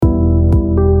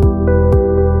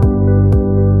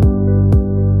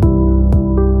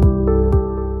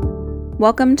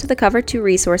Welcome to the Cover 2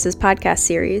 Resources podcast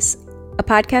series, a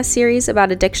podcast series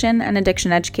about addiction and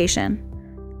addiction education.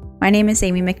 My name is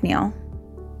Amy McNeil.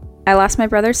 I lost my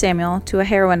brother Samuel to a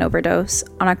heroin overdose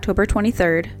on October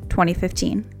 23,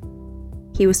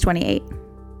 2015. He was 28.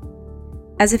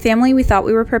 As a family, we thought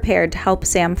we were prepared to help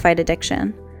Sam fight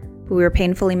addiction, but we were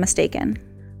painfully mistaken.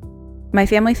 My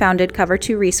family founded Cover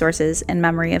 2 Resources in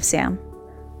memory of Sam.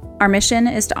 Our mission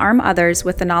is to arm others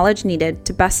with the knowledge needed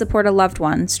to best support a loved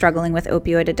one struggling with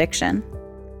opioid addiction.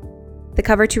 The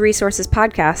Cover 2 Resources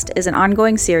podcast is an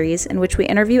ongoing series in which we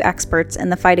interview experts in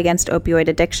the fight against opioid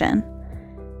addiction.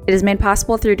 It is made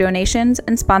possible through donations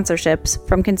and sponsorships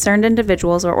from concerned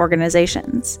individuals or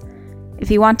organizations. If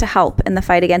you want to help in the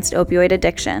fight against opioid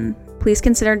addiction, please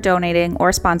consider donating or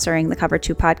sponsoring the Cover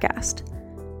 2 podcast.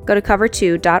 Go to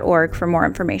cover2.org for more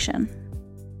information.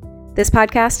 This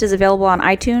podcast is available on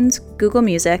iTunes, Google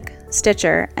Music,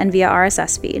 Stitcher, and via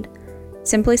RSS feed.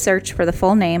 Simply search for the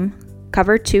full name,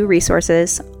 Cover 2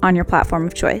 Resources, on your platform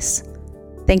of choice.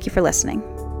 Thank you for listening.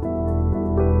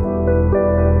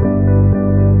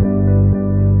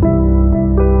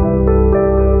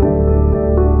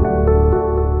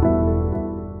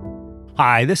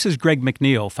 Hi, this is Greg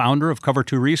McNeil, founder of Cover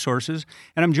 2 Resources,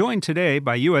 and I'm joined today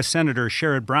by U.S. Senator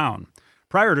Sherrod Brown.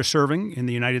 Prior to serving in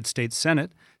the United States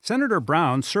Senate, Senator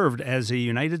Brown served as a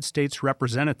United States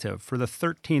Representative for the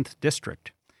 13th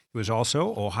District. He was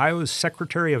also Ohio's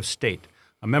Secretary of State,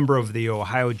 a member of the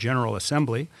Ohio General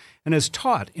Assembly, and has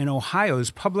taught in Ohio's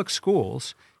public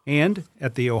schools and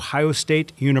at the Ohio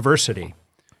State University.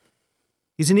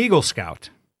 He's an Eagle Scout.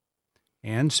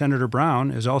 And Senator Brown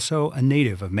is also a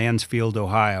native of Mansfield,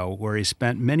 Ohio, where he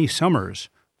spent many summers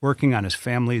working on his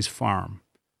family's farm.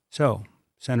 So,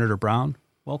 Senator Brown,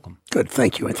 welcome. Good,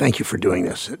 thank you, and thank you for doing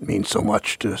this. It means so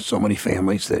much to so many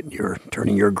families that you're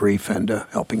turning your grief into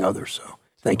helping others. So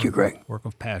thank you, Greg. Work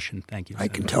of passion. Thank you, I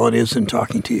Senator. can tell it is in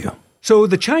talking to you. So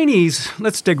the Chinese,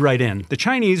 let's dig right in. The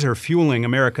Chinese are fueling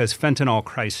America's fentanyl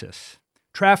crisis.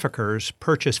 Traffickers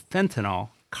purchase fentanyl,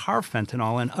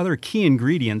 carfentanil, and other key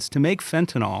ingredients to make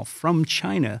fentanyl from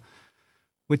China,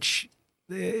 which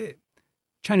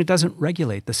China doesn't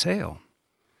regulate the sale.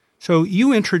 So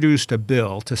you introduced a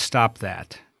bill to stop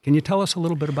that. Can you tell us a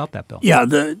little bit about that bill? Yeah,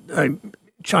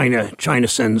 China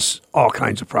sends all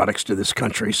kinds of products to this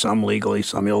country, some legally,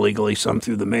 some illegally, some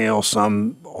through the mail,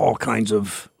 some all kinds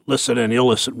of licit and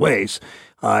illicit ways.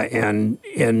 And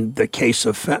in the case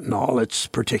of fentanyl, it's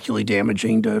particularly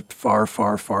damaging to far,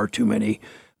 far, far too many,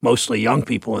 mostly young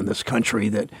people in this country.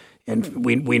 And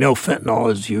we know fentanyl,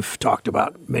 as you've talked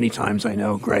about many times, I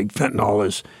know, Greg,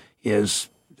 fentanyl is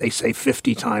they say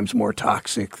 50 times more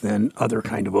toxic than other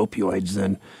kind of opioids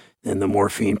than the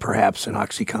morphine, perhaps, in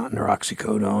OxyContin or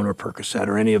oxycodone or Percocet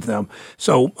or any of them.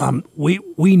 So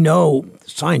we know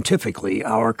scientifically,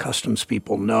 our customs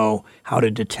people know how to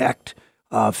detect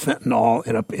fentanyl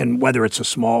in whether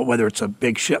it's a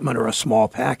big shipment or a small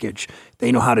package.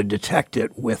 They know how to detect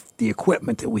it with the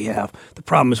equipment that we have. The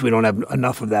problem is we don't have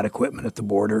enough of that equipment at the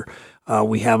border.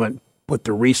 We haven't put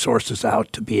the resources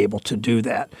out to be able to do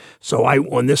that. So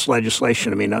on this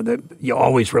legislation, you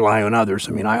always rely on others.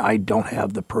 I don't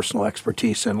have the personal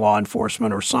expertise in law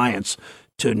enforcement or science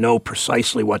to know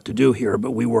precisely what to do here,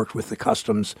 but we worked with the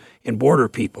Customs and Border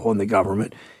people in the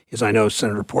government. As I know,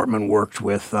 Senator Portman worked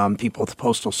with people at the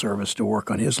Postal Service to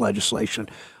work on his legislation.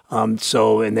 And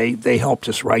they helped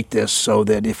us write this so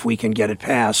that if we can get it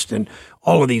passed, and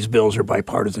all of these bills are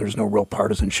bipartisan, there's no real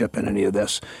partisanship in any of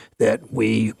this, that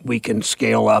we can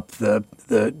scale up the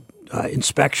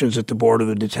inspections at the border,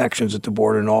 the detections at the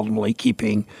border, and ultimately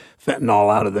keeping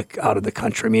fentanyl out of the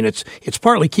country. It's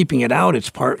partly keeping it out. It's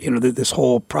this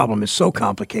whole problem is so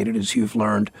complicated, as you've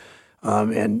learned,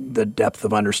 and the depth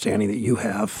of understanding that you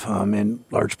have, in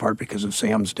large part because of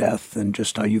Sam's death and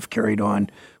just how you've carried on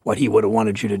what he would have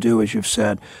wanted you to do, as you've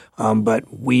said. But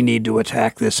we need to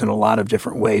attack this in a lot of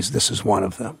different ways. This is one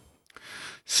of them.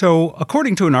 So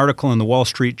according to an article in the Wall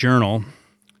Street Journal,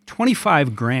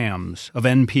 25 grams of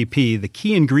NPP, the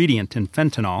key ingredient in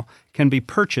fentanyl, can be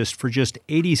purchased for just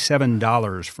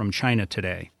 $87 from China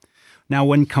today. Now,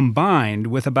 when combined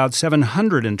with about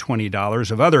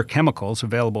 $720 of other chemicals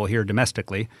available here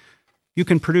domestically, you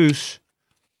can produce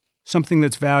something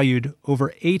that's valued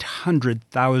over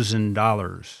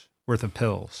 $800,000 worth of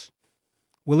pills.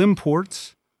 Will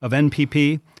imports of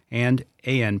NPP and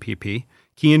ANPP,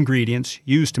 key ingredients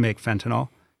used to make fentanyl,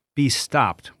 be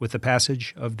stopped with the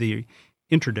passage of the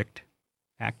Interdict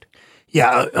Act?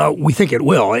 Yeah, we think it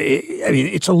will.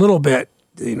 It's a little bit,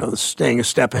 staying a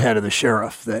step ahead of the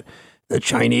sheriff, that the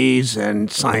Chinese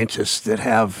and scientists that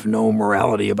have no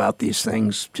morality about these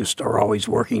things just are always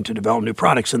working to develop new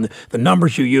products. And the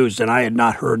numbers you used, and I had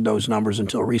not heard those numbers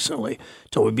until recently,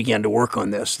 until we began to work on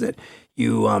this, that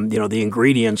the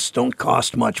ingredients don't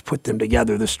cost much, put them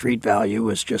together. The street value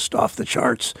is just off the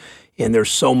charts. And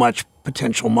there's so much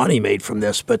potential money made from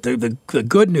this. But the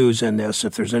good news in this,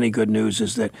 if there's any good news,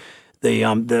 is that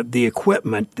the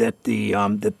equipment that the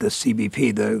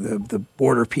CBP, the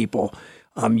border people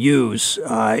use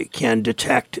can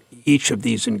detect each of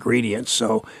these ingredients.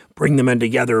 So bring them in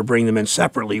together or bring them in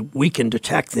separately, we can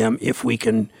detect them if we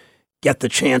can get the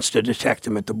chance to detect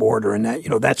them at the border, and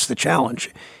that's the challenge.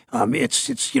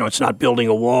 It's not building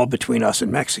a wall between us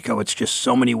and Mexico. It's just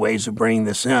so many ways of bringing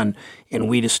this in, and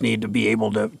we just need to be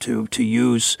able to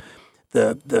use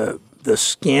the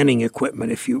scanning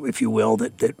equipment, if you will,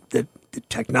 that the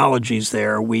technology's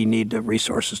there. We need the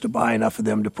resources to buy enough of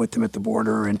them to put them at the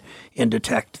border and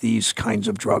detect these kinds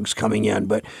of drugs coming in.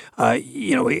 But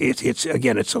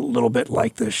it's a little bit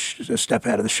like the step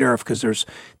ahead of the sheriff, because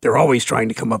they're always trying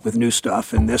to come up with new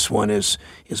stuff, and this one is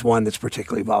one that's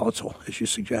particularly volatile, as you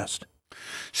suggest.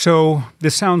 So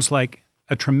this sounds like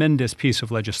a tremendous piece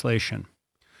of legislation.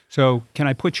 So can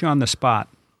I put you on the spot?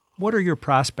 What are your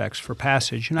prospects for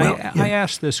passage? And I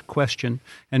asked this question,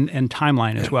 and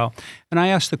timeline as well. And I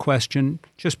asked the question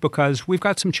just because we've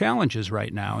got some challenges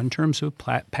right now in terms of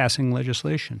passing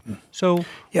legislation. So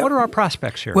what are our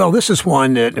prospects here? Well, this is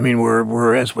one that,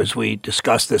 we're as we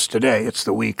discussed this today, it's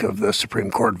the week of the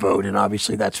Supreme Court vote, and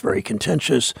obviously that's very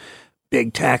contentious.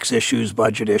 Big tax issues,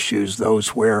 budget issues,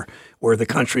 those where the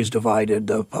country's divided,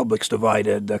 the public's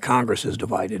divided, the Congress is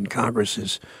divided, and Congress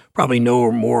is probably no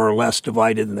more or less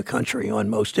divided than the country on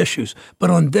most issues. But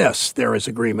on this, there is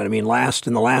agreement. In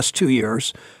the last 2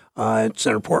 years,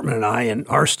 Senator Portman and I and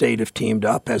our state have teamed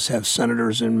up, as have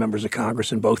senators and members of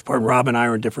Congress in both parties. Rob and I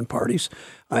are in different parties,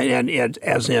 and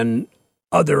as in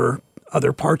other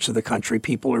parts of the country,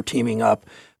 people are teaming up.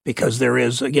 Because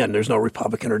there's no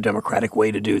Republican or Democratic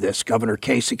way to do this. Governor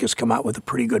Kasich has come out with a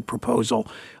pretty good proposal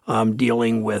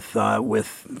dealing with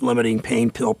limiting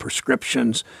pain pill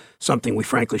prescriptions, something we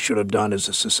frankly should have done as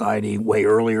a society way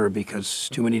earlier, because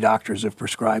too many doctors have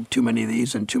prescribed too many of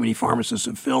these and too many pharmacists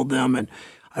have filled them. And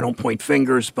I don't point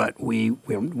fingers, but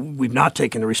we've not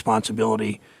taken the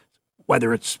responsibility,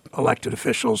 whether it's elected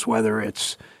officials, whether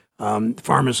it's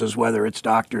pharmacists, whether it's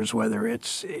doctors, whether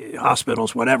it's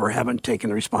hospitals, whatever, haven't taken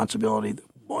the responsibility.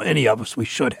 Well, any of us, we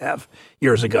should have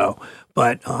years ago.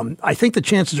 But I think the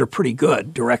chances are pretty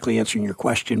good, directly answering your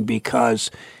question, because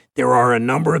there are a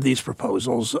number of these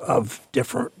proposals of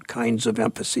different kinds of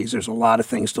emphases. There's a lot of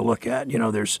things to look at.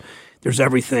 There's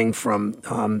everything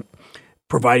from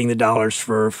providing the dollars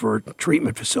for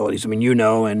treatment facilities.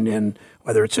 And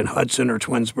whether it's in Hudson or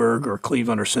Twinsburg or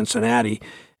Cleveland or Cincinnati,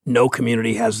 no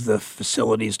community has the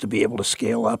facilities to be able to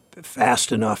scale up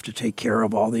fast enough to take care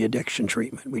of all the addiction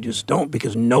treatment. We just don't,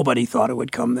 because nobody thought it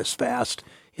would come this fast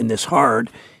and this hard.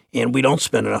 And we don't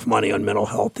spend enough money on mental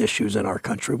health issues in our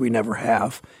country. We never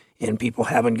have. And people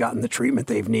haven't gotten the treatment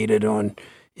they've needed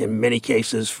in many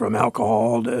cases, from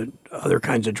alcohol to other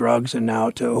kinds of drugs and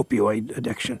now to opioid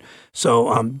addiction.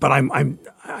 So, but I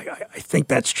think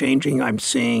that's changing. I'm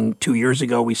seeing 2 years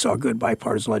ago, we saw good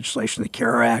bipartisan legislation, the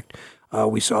CARE Act.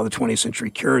 We saw the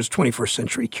 21st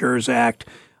Century Cures Act.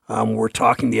 We're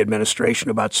talking to the administration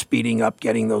about speeding up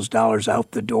getting those dollars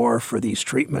out the door for these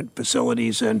treatment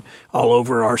facilities and all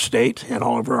over our state and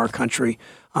all over our country.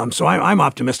 So I'm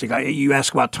optimistic. You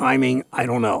ask about timing. I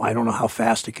don't know. I don't know how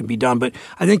fast it can be done. But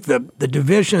I think the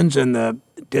divisions and the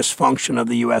dysfunction of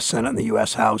the U.S. Senate and the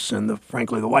U.S. House and,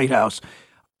 frankly, the White House,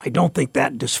 I don't think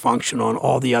that dysfunction on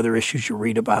all the other issues you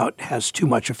read about has too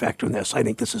much effect on this. I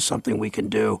think this is something we can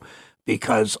do,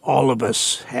 because all of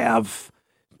us have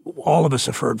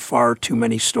heard far too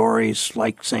many stories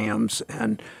like Sam's,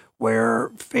 and where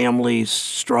families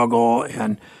struggle.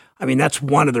 And that's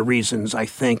one of the reasons I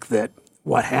think that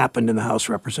what happened in the House of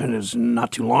Representatives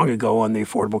not too long ago on the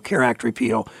Affordable Care Act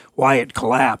repeal, why it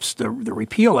collapsed, the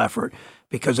repeal effort,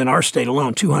 because in our state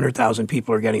alone, 200,000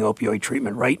 people are getting opioid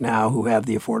treatment right now who have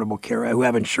the Affordable Care Act, who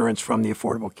have insurance from the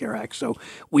Affordable Care Act. So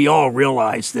we all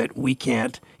realize that we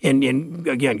can't, and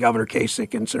again, Governor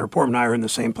Kasich and Senator Portman and I are in the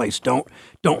same place. Don't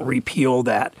repeal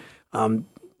that.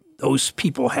 Those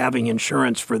people having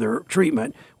insurance for their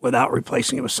treatment without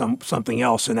replacing it with something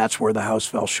else, and that's where the House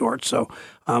fell short. So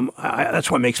that's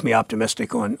what makes me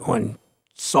optimistic on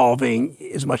solving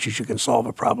as much as you can solve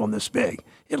a problem this big,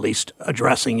 at least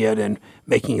addressing it and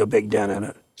making a big dent in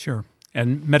it. Sure.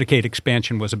 And Medicaid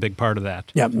expansion was a big part of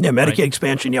that. Yeah, Medicaid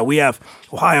expansion. Yeah, we have,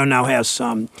 Ohio now has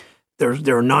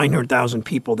there are 900,000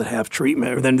 people that have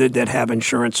treatment, or then that have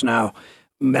insurance now.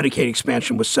 Medicaid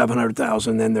expansion was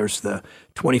 700,000. Then there's the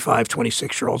 25,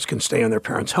 26-year-olds can stay on their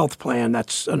parents' health plan.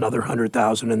 That's another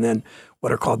 100,000. And then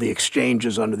what are called the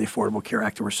exchanges under the Affordable Care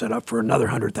Act that were set up for another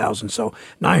 100,000. So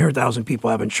 900,000 people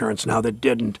have insurance now that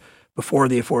didn't before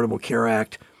the Affordable Care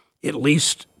Act. At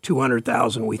least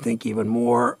 200,000, we think even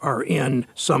more, are in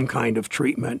some kind of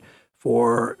treatment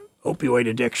for opioid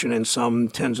addiction, and some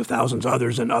tens of thousands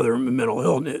others in other mental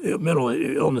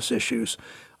illness issues.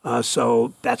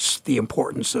 So that's the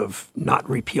importance of not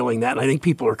repealing that. And I think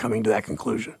people are coming to that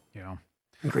conclusion. Yeah.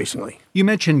 Increasingly. You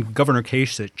mentioned Governor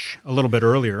Kasich a little bit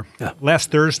earlier. Yeah.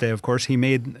 Last Thursday, of course, he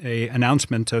made an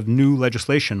announcement of new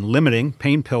legislation limiting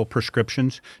pain pill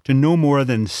prescriptions to no more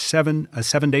than a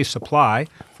 7-day supply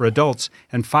for adults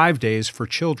and 5 days for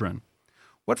children.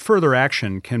 What further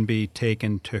action can be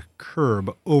taken to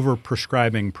curb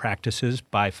overprescribing practices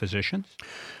by physicians?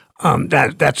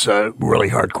 That's a really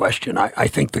hard question. I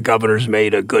think the governor's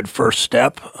made a good first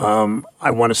step.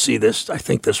 I want to see this. I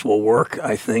think this will work.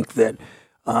 I think that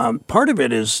part of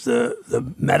it is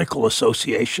the medical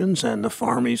associations and the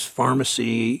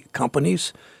pharmacy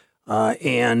companies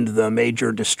and the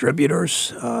major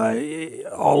distributors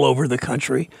all over the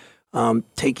country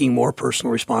taking more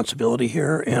personal responsibility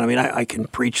here. And I mean, I can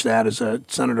preach that as a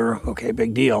senator. Okay,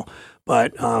 big deal.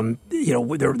 But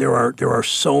there are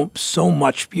so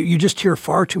much. You just hear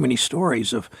far too many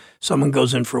stories of someone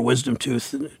goes in for a wisdom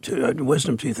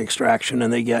tooth extraction,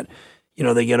 and they get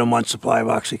a month's supply of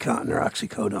OxyContin or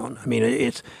oxycodone. I mean,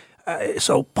 it's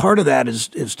so part of that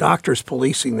is doctors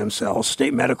policing themselves,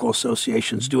 state medical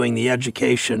associations doing the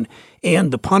education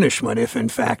and the punishment if, in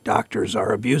fact, doctors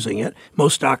are abusing it.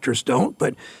 Most doctors don't,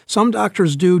 but some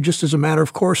doctors do just as a matter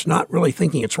of course, not really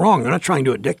thinking it's wrong. They're not trying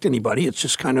to addict anybody. It's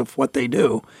just kind of what they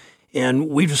do. And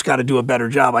we've just got to do a better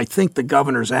job. I think the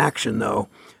governor's action, though,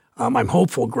 I'm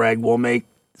hopeful, Greg, will make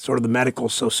sort of the medical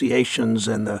associations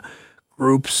and the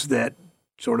groups that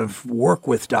sort of work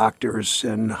with doctors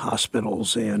and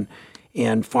hospitals and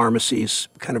pharmacies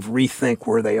kind of rethink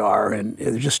where they are. And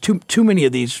there's just too many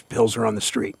of these pills are on the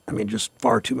street. I mean, just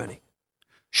far too many.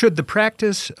 Should the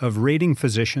practice of rating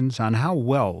physicians on how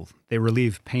well they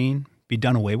relieve pain be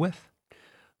done away with?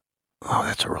 Oh,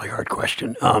 that's a really hard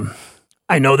question.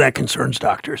 I know that concerns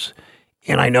doctors.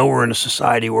 And I know we're in a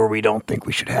society where we don't think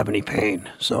we should have any pain.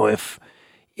 So if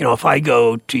I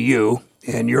go to you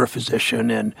and you're a physician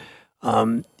and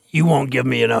you won't give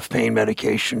me enough pain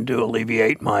medication to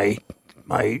alleviate my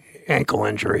ankle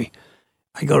injury,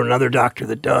 I go to another doctor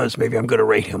that does, maybe I'm going to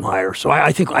rate him higher. So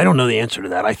I think I don't know the answer to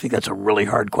that. I think that's a really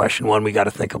hard question, one we got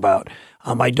to think about.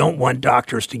 I don't want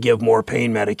doctors to give more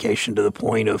pain medication to the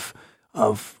point of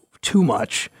too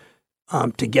much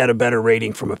to get a better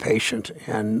rating from a patient.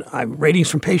 And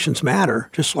ratings from patients matter,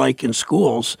 just like in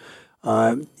schools,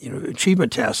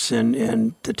 achievement tests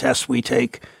and the tests we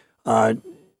take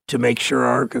to make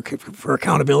sure for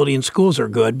accountability in schools are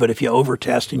good. But if you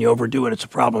overtest and you overdo it, it's a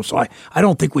problem. So I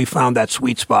don't think we found that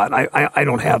sweet spot. I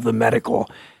don't have the medical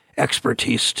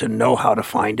expertise to know how to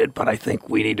find it, but I think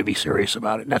we need to be serious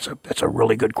about it. And that's a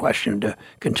really good question to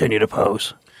continue to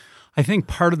pose. I think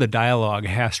part of the dialogue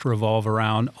has to revolve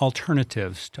around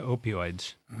alternatives to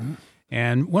opioids. Mm-hmm.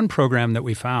 And one program that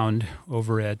we found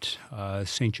over at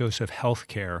St. Joseph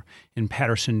Healthcare in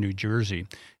Paterson, New Jersey,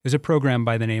 is a program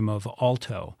by the name of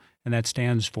ALTO, and that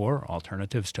stands for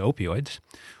Alternatives to Opioids.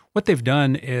 What they've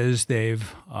done is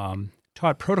they've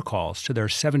taught protocols to their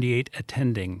 78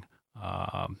 attending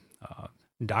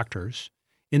doctors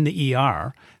in the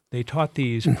ER. They taught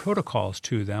these protocols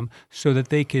to them so that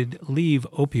they could leave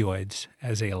opioids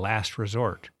as a last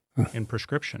resort in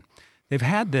prescription. They've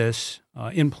had this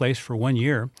in place for 1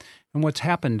 year, and what's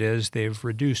happened is they've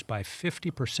reduced by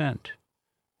 50%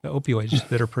 the opioids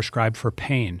that are prescribed for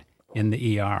pain in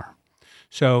the ER.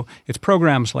 So it's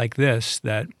programs like this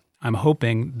that I'm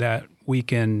hoping that we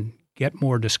can get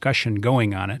more discussion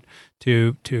going on it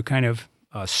to kind of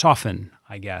soften,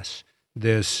 I guess,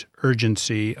 this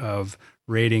urgency of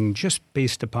rating just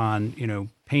based upon,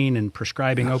 pain and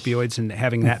prescribing opioids and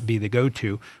having that be the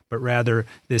go-to, but rather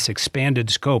this expanded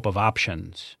scope of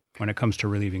options when it comes to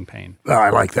relieving pain.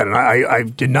 I like that. And I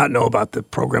did not know about the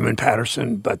program in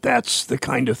Paterson, but that's the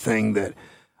kind of thing that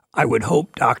I would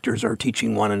hope doctors are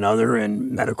teaching one another,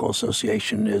 and medical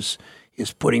association is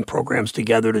putting programs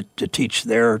together to teach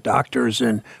their doctors,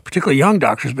 and particularly young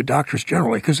doctors, but doctors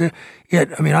generally. Because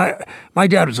my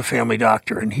dad was a family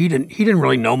doctor, and he didn't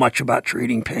really know much about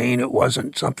treating pain. It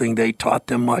wasn't something they taught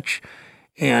them much.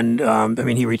 And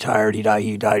he retired. He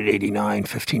died at 89,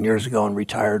 15 years ago, and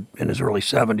retired in his early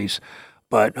 70s.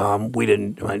 but we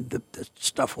didn't. The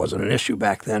stuff wasn't an issue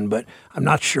back then. But I'm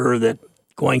not sure that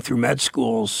going through med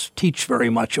schools teach very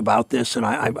much about this, and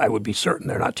I would be certain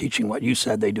they're not teaching what you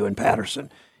said they do in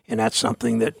Patterson, and that's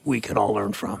something that we can all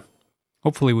learn from.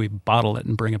 Hopefully we bottle it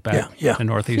and bring it back to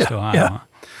Northeast Ohio.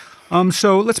 Yeah.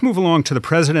 So let's move along to the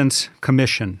President's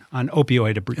Commission on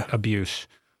Opioid Abuse.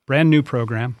 Brand new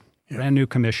program, brand new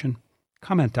commission.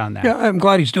 Comment on that. Yeah, I'm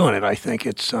glad he's doing it. I think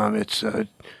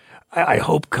I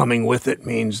hope coming with it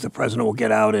means the president will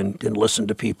get out and listen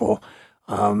to people.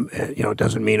 It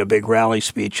doesn't mean a big rally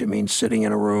speech. It means sitting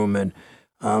in a room. And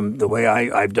the way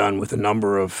I've done with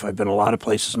I've been a lot of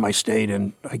places in my state,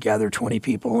 and I gather 20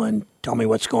 people and tell me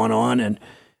what's going on. And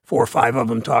 4 or 5 of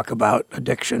them talk about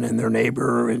addiction in their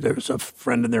neighbor, and there's a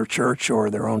friend in their church or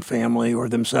their own family or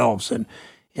themselves.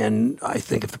 And I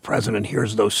think if the president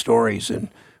hears those stories and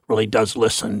really does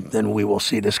listen, then we will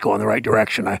see this go in the right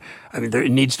direction. I mean,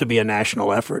 it needs to be a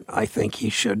national effort. I think he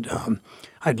should.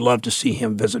 I'd love to see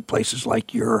him visit places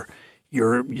like your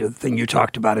thing you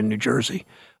talked about in New Jersey.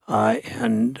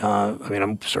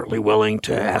 I'm certainly willing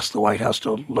to ask the White House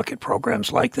to look at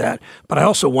programs like that. But I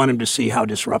also want him to see how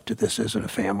disruptive this is in a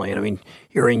family. And I mean,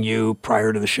 hearing you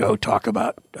prior to the show talk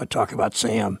about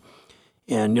Sam,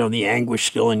 and the anguish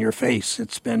still in your face.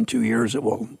 It's been 2 years.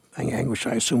 Anguish,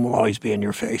 I assume, will always be in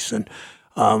your face. And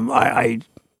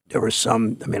there was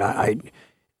some. I mean, I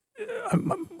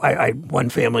one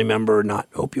family member, not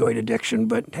opioid addiction,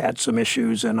 but had some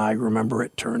issues, and I remember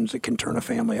it can turn a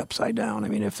family upside down. I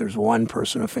mean, if there's one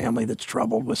person in a family that's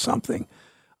troubled with something,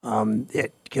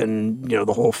 it can,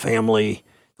 the whole family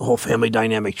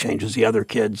dynamic changes. The other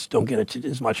kids don't get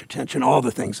as much attention. All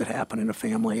the things that happen in a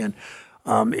family, and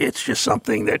it's just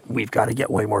something that we've got to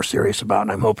get way more serious about.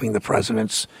 And I'm hoping the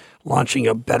president's launching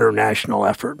a better national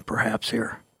effort, perhaps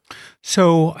here.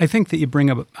 So I think that you bring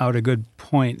out a good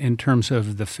point in terms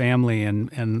of the family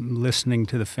and listening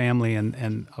to the family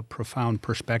and a profound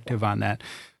perspective on that.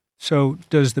 So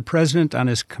does the president on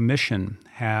his commission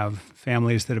have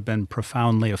families that have been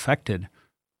profoundly affected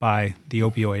by the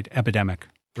opioid epidemic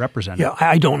represented? Yeah,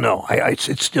 I don't know.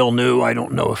 It's still new. I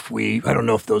don't know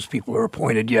if those people are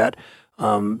appointed yet.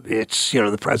 It's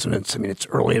the president's. I mean, it's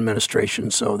early administration,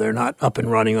 so they're not up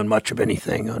and running on much of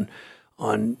anything on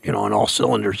all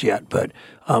cylinders yet. But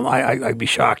I'd be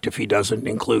shocked if he doesn't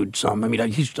include some. I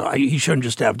mean, he shouldn't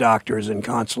just have doctors and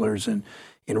counselors and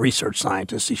research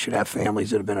scientists. He should have families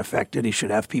that have been affected. He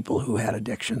should have people who had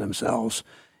addiction themselves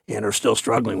and are still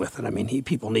struggling with it. I mean,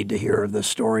 people need to hear the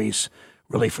stories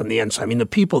really from the inside. I mean, the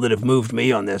people that have moved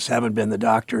me on this haven't been the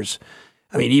doctors.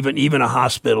 I mean, even a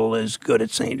hospital as good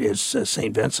as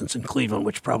St. Vincent's in Cleveland,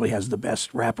 which probably has the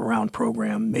best wraparound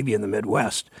program, maybe in the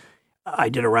Midwest. I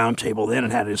did a roundtable then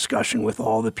and had a discussion with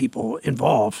all the people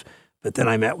involved, but then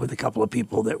I met with a couple of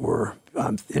people that were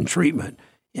in treatment,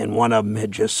 and one of them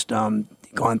had just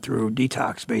gone through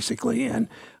detox, basically, and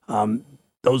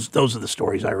those are the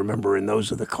stories I remember, and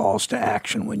those are the calls to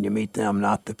action when you meet them,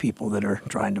 not the people that are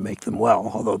trying to make them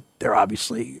well, although they're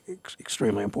obviously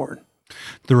extremely important.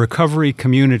 The recovery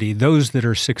community, those that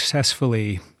are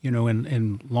successfully,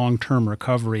 in long-term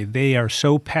recovery, they are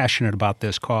so passionate about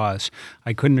this cause.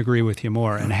 I couldn't agree with you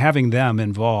more. And having them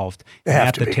involved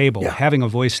at the table, having a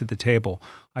voice at the table,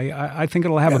 I think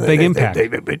it'll have a big impact.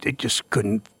 It just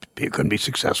couldn't be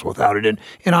successful without it.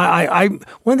 And I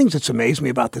one of the things that's amazed me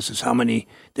about this is how many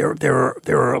there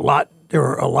are a lot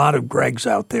of Gregs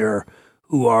out there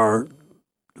who are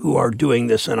doing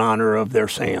this in honor of their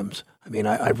Sams. I mean,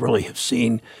 I really have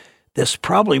seen this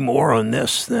probably more on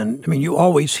this than, you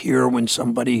always hear when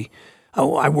somebody,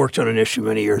 I worked on an issue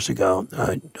many years ago.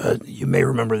 You may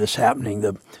remember this happening.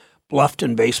 The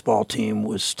Bluffton baseball team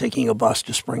was taking a bus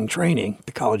to spring training,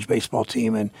 the college baseball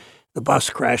team, and the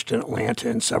bus crashed in Atlanta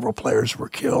and several players were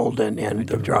killed and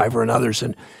the driver and others.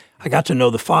 And I got to know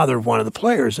the father of one of the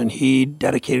players, and he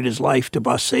dedicated his life to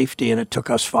bus safety, and it took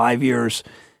us 5 years.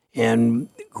 And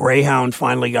Greyhound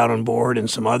finally got on board, and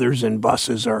some others, and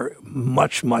buses are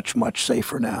much, much, much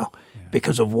safer now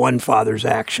because of one father's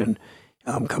action.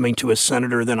 Coming to a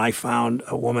senator, then I found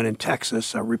a woman in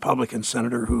Texas, a Republican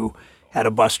senator, who had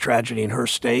a bus tragedy in her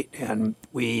state, and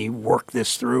we worked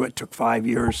this through. It took 5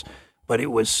 years, but it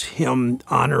was him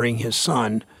honoring his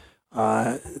son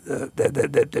that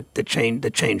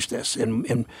changed this.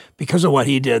 And because of what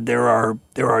he did, there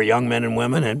are young men and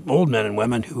women and old men and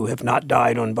women who have not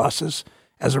died on buses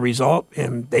as a result,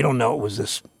 and they don't know it was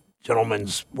this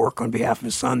gentleman's work on behalf of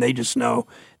his son. They just know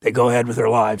they go ahead with their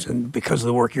lives. And because of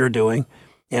the work you're doing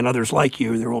and others like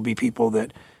you, there will be people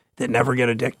that never get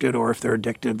addicted, or if they're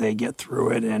addicted, they get through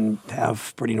it and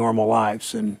have pretty normal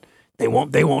lives. And they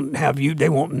won't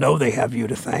know they have you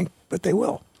to thank, but they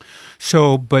will.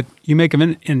 So, but you make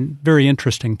a very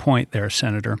interesting point there,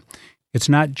 Senator. It's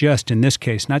not just, in this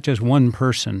case, not just one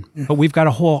person, but we've got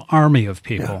a whole army of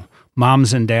people,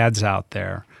 moms and dads out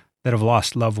there that have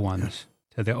lost loved ones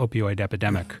to the opioid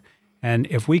epidemic. And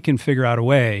if we can figure out a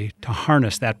way to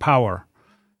harness that power,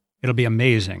 it'll be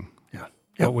amazing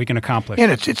what we can accomplish.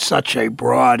 And it's such a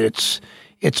broad, it's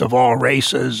of all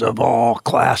races, of all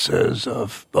classes,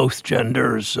 of both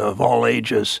genders, of all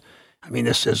ages. I mean,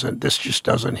 this just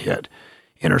doesn't hit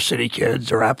inner city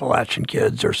kids or Appalachian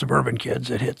kids or suburban kids.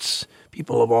 It hits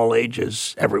people of all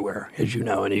ages everywhere, as you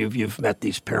know, and you've met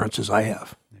these parents as I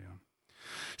have. Yeah.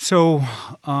 So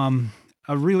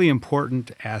a really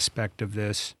important aspect of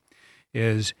this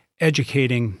is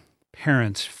educating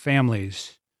parents,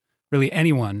 families, really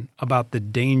anyone about the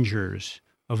dangers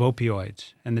of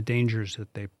opioids and the dangers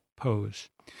that they pose.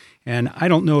 And I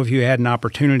don't know if you had an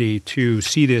opportunity to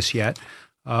see this yet,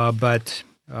 but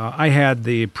I had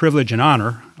the privilege and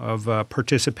honor of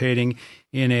participating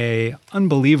in a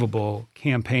unbelievable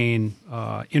campaign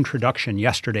introduction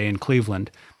yesterday in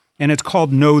Cleveland, and it's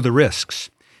called Know the Risks.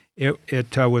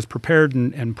 It was prepared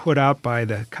and put out by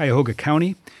the Cuyahoga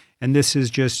County, and this is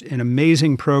just an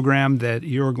amazing program that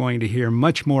you're going to hear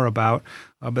much more about,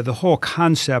 but the whole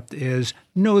concept is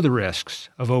know the risks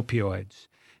of opioids.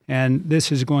 And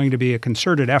this is going to be a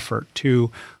concerted effort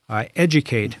to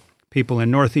educate people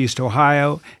in Northeast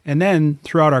Ohio, and then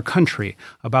throughout our country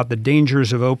about the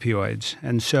dangers of opioids.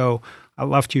 And so I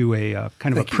left you a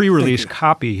kind of a pre-release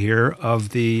copy here of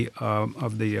the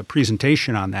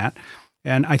presentation on that.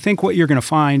 And I think what you're going to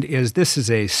find is this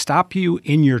is a stop you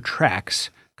in your tracks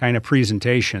kind of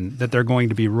presentation that they're going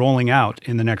to be rolling out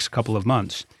in the next couple of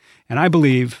months. And I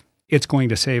believe it's going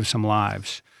to save some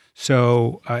lives.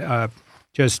 So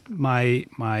just my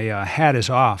hat is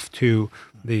off to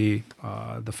the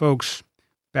folks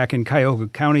back in Cuyahoga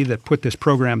County that put this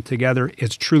program together.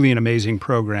 It's truly an amazing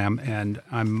program, and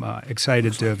I'm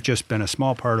excited to have just been a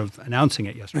small part of announcing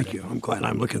it yesterday. Thank you. I'm glad.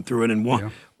 I'm looking through it, and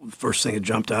the first thing that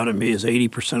jumped out at me is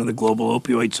 80% of the global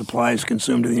opioid supply is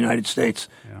consumed in the United States.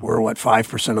 Yeah. We're,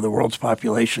 5% of the world's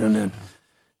population, and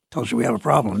tells you we have a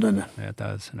problem, doesn't it? Yeah, it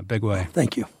does, in a big way.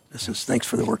 Thank you. Thanks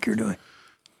for the work you're doing.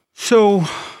 So,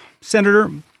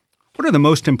 Senator, what are the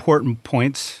most important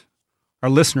points our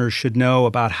listeners should know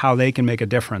about how they can make a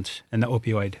difference in the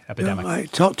opioid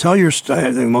epidemic? Tell your I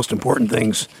think the most important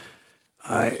things.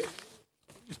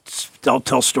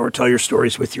 Tell your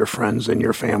stories with your friends and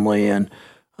your family, and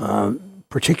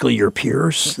particularly your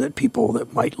peers, that people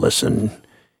that might listen.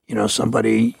 You know,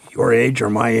 somebody your age or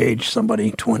my age,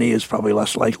 somebody 20 is probably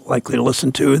less likely to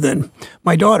listen to than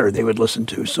my daughter. They would listen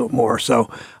to more. So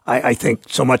I think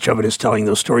so much of it is telling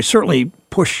those stories. Certainly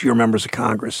push your members of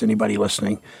Congress, anybody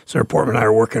listening. Senator Portman and I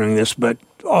are working on this, but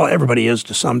everybody is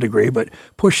to some degree, but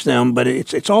push them. But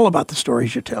it's all about the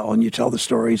stories you tell, and you tell the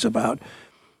stories about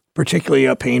particularly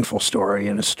a painful story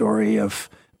and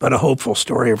but a hopeful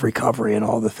story of recovery and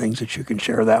all the things that you can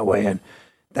share that way. And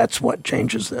that's what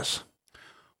changes this.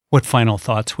 What final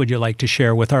thoughts would you like to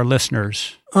share with our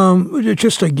listeners?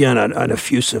 Just again, an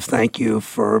effusive thank you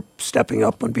for stepping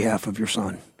up on behalf of your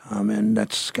son. And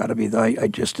that's got to be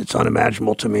it's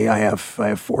unimaginable to me. I have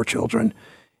 4 children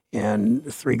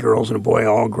and 3 girls and a boy,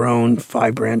 all grown,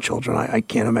 5 grandchildren. I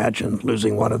can't imagine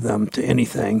losing one of them to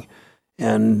anything.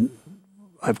 And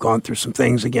I've gone through some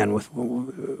things again with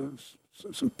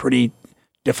some pretty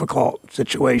difficult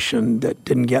situation that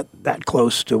didn't get that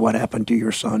close to what happened to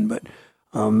your son, but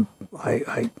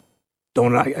I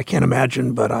can't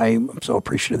imagine, but I'm so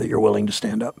appreciative that you're willing to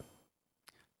stand up.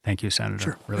 Thank you, Senator.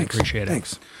 Sure. Really appreciate it.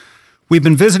 Thanks. We've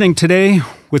been visiting today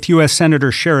with U.S.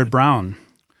 Senator Sherrod Brown,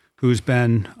 who's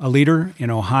been a leader in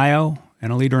Ohio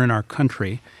and a leader in our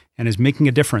country and is making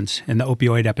a difference in the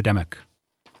opioid epidemic.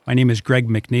 My name is Greg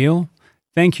McNeil.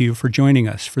 Thank you for joining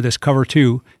us for this Cover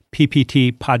 2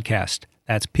 PPT podcast.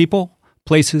 That's people,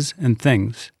 places, and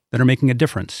things that are making a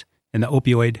difference in the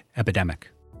opioid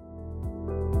epidemic.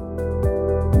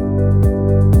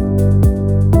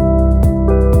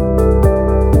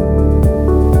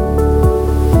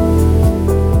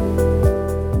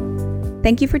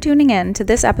 Thank you for tuning in to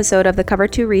this episode of the Cover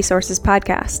 2 Resources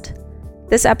podcast.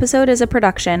 This episode is a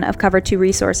production of Cover 2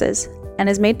 Resources and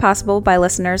is made possible by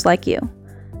listeners like you.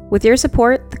 With your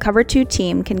support, the Cover 2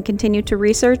 team can continue to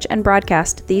research and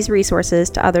broadcast these resources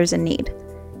to others in need.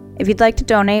 If you'd like to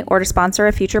donate or to sponsor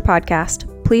a future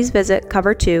podcast, please visit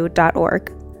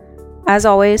cover2.org. As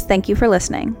always, thank you for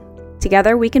listening.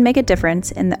 Together, we can make a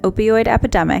difference in the opioid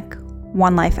epidemic,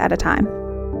 one life at a time.